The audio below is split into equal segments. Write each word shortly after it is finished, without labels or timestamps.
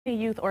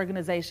Youth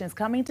organizations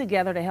coming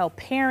together to help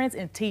parents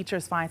and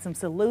teachers find some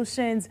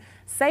solutions,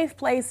 safe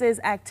places,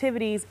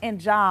 activities,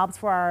 and jobs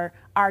for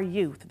our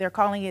youth. They're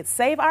calling it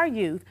Save Our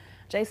Youth.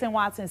 Jason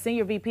Watson,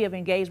 Senior VP of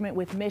Engagement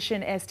with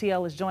Mission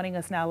STL, is joining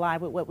us now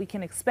live with what we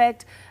can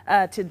expect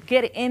to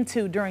get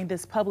into during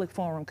this public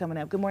forum coming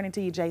up. Good morning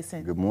to you,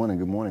 Jason. Good morning.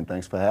 Good morning.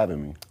 Thanks for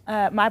having me.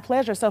 My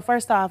pleasure. So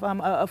first off,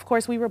 of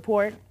course, we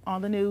report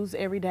on the news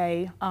every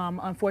day.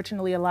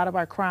 Unfortunately, a lot of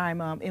our crime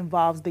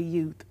involves the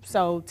youth.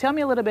 So tell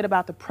me a little bit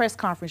about the press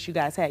conference you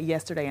guys had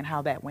yesterday and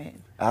how that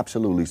went.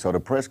 Absolutely. So the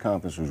press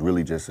conference was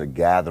really just a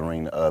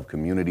gathering of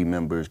community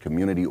members,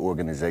 community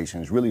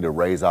organizations, really to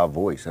raise our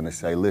voice and to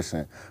say,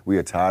 listen, we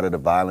are tired of the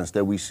violence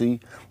that we see,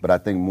 but I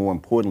think more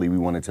importantly, we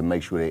wanted to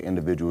make sure that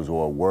individuals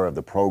are aware of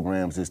the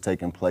programs that's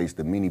taking place,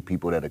 the many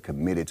people that are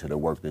committed to the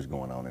work that's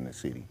going on in the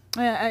city.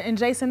 And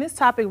Jason, this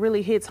topic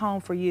really hits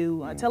home for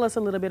you. Tell us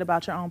a little bit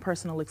about your own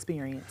personal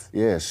experience.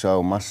 Yeah,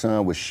 so my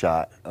son was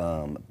shot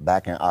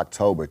back in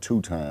October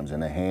 2 times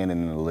in the hand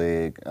and in the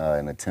leg,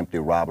 an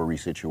attempted robbery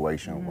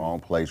situation, wrong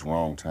place,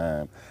 wrong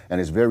time.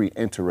 And it's very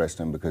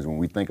interesting because when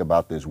we think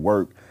about this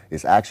work,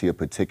 it's actually a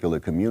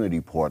particular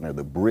community partner,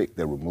 the brick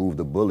that removed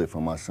the bullet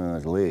from my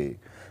son's leg.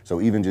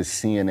 So even just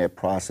seeing that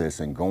process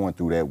and going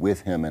through that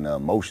with him and the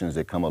emotions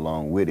that come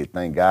along with it,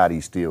 thank God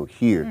he's still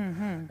here.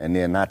 And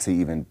then not to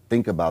even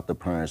think about the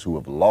parents who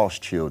have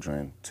lost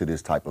children to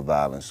this type of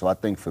violence. So I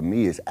think for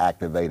me, it's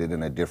activated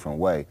in a different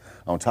way.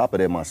 On top of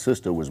that, my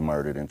sister was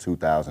murdered in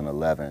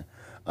 2011.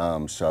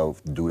 So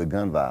due to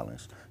gun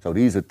violence. So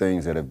these are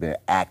things that have been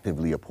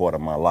actively a part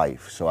of my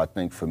life. So I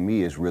think for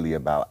me, it's really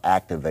about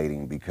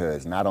activating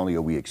because not only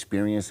are we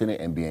experiencing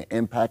it and being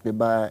impacted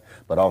by it,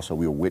 but also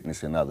we're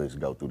witnessing others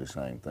go through the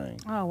same thing.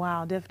 Oh,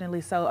 wow,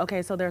 definitely. So,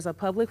 okay, so there's a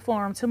public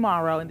forum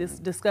tomorrow and this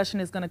discussion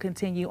is going to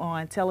continue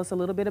on. Tell us a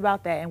little bit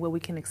about that and what we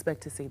can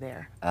expect to see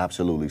there.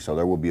 Absolutely. So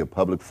there will be a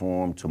public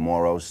forum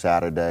tomorrow,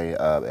 Saturday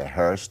at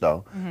Harris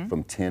Stowe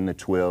from 10 to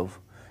 12.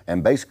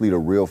 And basically the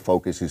real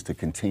focus is to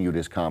continue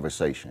this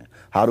conversation.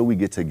 How do we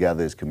get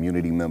together as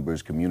community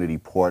members, community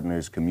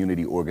partners,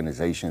 community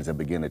organizations and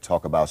begin to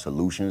talk about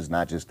solutions,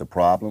 not just the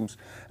problems?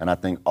 And I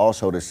think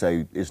also to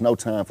say it's no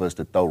time for us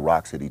to throw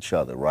rocks at each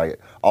other, right?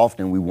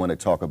 Often we want to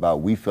talk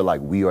about, we feel like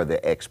we are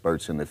the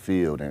experts in the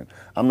field and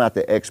I'm not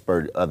the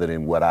expert other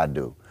than what I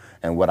do.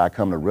 And what I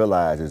come to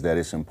realize is that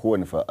it's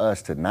important for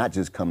us to not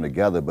just come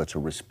together, but to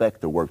respect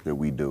the work that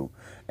we do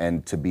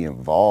and to be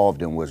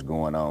involved in what's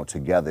going on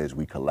together as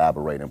we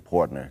collaborate and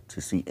partner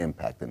to see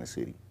impact in the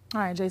city. All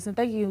right, Jason,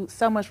 thank you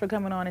so much for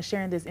coming on and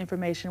sharing this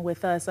information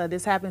with us.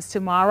 This happens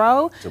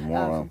tomorrow.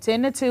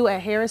 10 to 2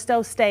 at Harris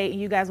Stowe State.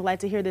 And you guys would like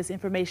to hear this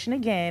information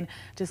again,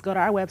 just go to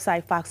our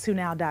website,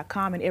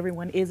 fox2now.com, and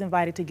everyone is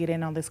invited to get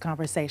in on this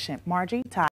conversation. Margie, Todd.